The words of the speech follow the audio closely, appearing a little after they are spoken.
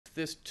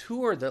this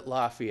tour that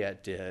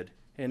Lafayette did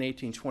in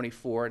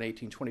 1824 and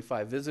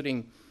 1825,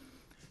 visiting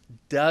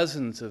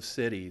dozens of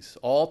cities,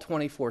 all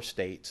 24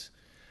 states.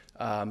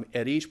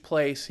 At each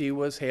place, he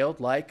was hailed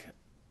like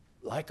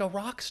a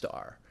rock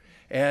star.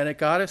 And it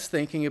got us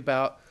thinking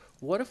about,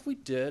 what if we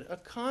did a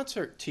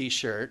concert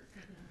T-shirt?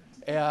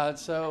 And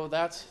so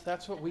that's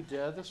what we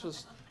did. This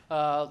was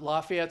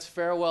Lafayette's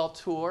farewell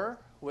tour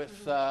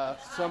with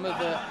some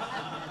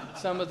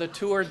of the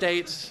tour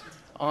dates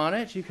on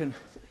it.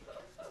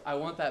 I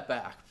want that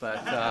back, but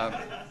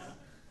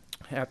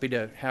happy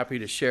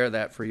to share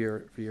that for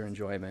your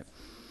enjoyment.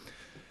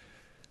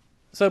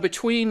 So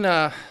between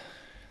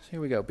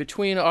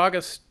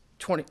August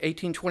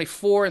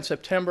 1824 and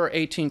September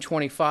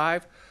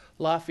 1825,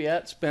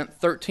 Lafayette spent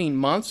 13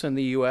 months in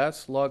the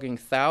U.S., logging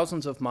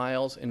thousands of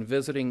miles and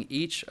visiting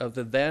each of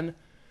the then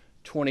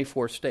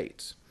 24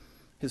 states.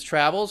 His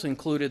travels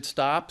included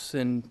stops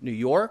in New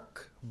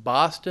York,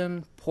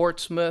 Boston,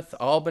 Portsmouth,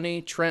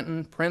 Albany,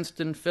 Trenton,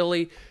 Princeton,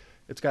 Philly.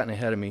 It's gotten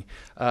ahead of me.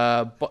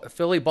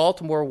 Philly,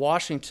 Baltimore,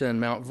 Washington,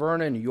 Mount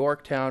Vernon,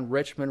 Yorktown,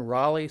 Richmond,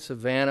 Raleigh,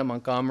 Savannah,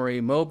 Montgomery,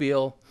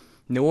 Mobile,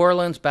 New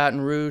Orleans, Baton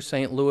Rouge,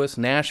 St. Louis,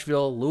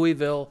 Nashville,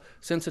 Louisville,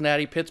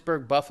 Cincinnati,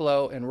 Pittsburgh,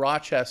 Buffalo, and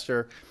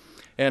Rochester.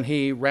 And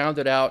he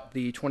rounded out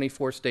the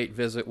 24-state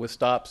visit with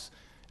stops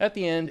at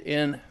the end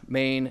in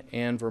Maine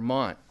and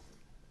Vermont.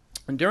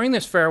 And during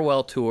this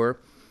farewell tour,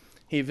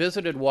 he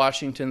visited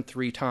Washington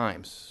 3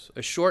 times.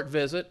 A short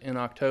visit in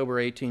October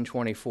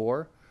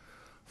 1824,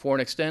 for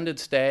an extended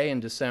stay in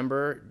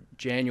December,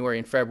 January,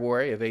 and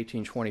February of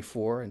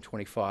 1824 and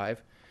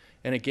 25,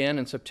 and again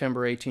in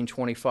September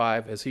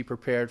 1825 as he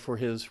prepared for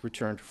his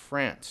return to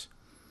France.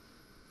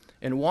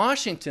 In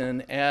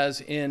Washington,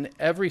 as in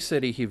every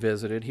city he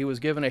visited, he was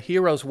given a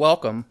hero's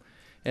welcome,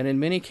 and in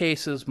many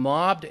cases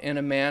mobbed in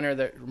a manner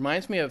that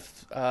reminds me of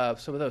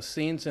some of those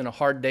scenes in A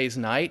Hard Day's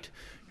Night.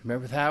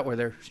 Remember that, where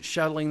they're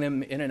shuttling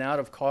them in and out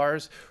of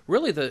cars?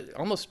 Really,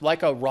 almost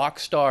like a rock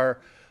star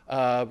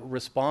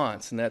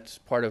response, and that's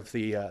part of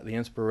the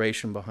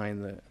inspiration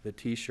behind the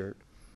T-shirt.